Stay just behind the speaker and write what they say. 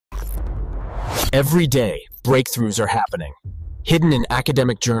Every day, breakthroughs are happening. Hidden in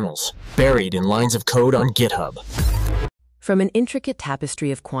academic journals, buried in lines of code on GitHub. From an intricate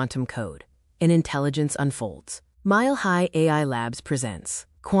tapestry of quantum code, an intelligence unfolds. Mile High AI Labs presents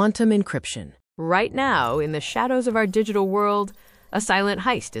Quantum Encryption. Right now, in the shadows of our digital world, a silent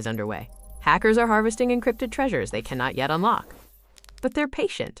heist is underway. Hackers are harvesting encrypted treasures they cannot yet unlock. But they're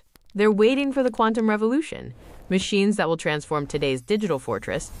patient. They're waiting for the quantum revolution, machines that will transform today's digital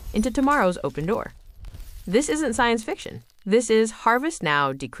fortress into tomorrow's open door. This isn't science fiction. This is harvest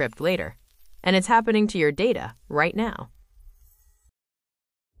now, decrypt later. And it's happening to your data right now.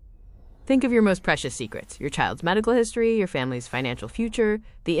 Think of your most precious secrets, your child's medical history, your family's financial future,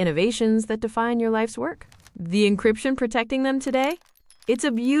 the innovations that define your life's work. The encryption protecting them today? It's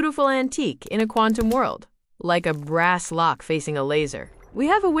a beautiful antique in a quantum world, like a brass lock facing a laser. We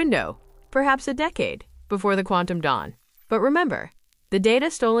have a window, perhaps a decade, before the quantum dawn. But remember, the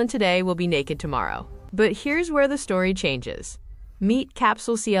data stolen today will be naked tomorrow. But here's where the story changes. Meet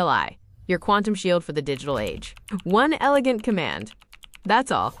Kapsule CLI, your quantum shield for the digital age. One elegant command.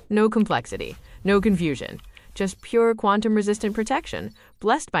 That's all. No complexity, no confusion. Just pure quantum-resistant protection,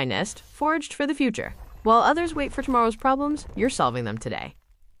 blessed by NIST, forged for the future. While others wait for tomorrow's problems, you're solving them today.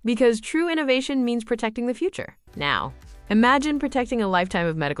 Because true innovation means protecting the future, now. Imagine protecting a lifetime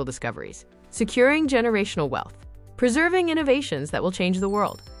of medical discoveries, securing generational wealth, preserving innovations that will change the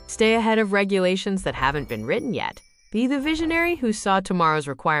world. Stay ahead of regulations that haven't been written yet. Be the visionary who saw tomorrow's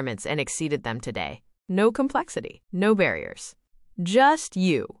requirements and exceeded them today. No complexity, no barriers. Just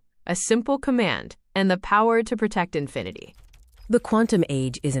you, a simple command, and the power to protect infinity. The quantum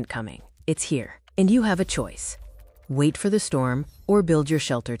age isn't coming. It's here, and you have a choice. Wait for the storm or build your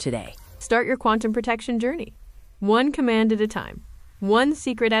shelter today. Start your quantum protection journey. One command at a time. One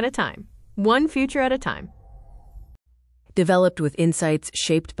secret at a time. One future at a time. Developed with insights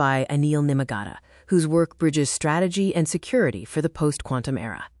shaped by Anil Nimagata, whose work bridges strategy and security for the post-quantum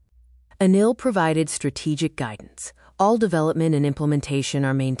era. Anil provided strategic guidance. All development and implementation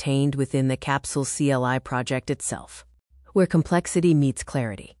are maintained within the Kapsule CLI project itself, where complexity meets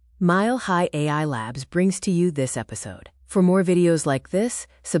clarity. Mile High AI Labs brings to you this episode. For more videos like this,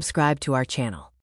 subscribe to our channel.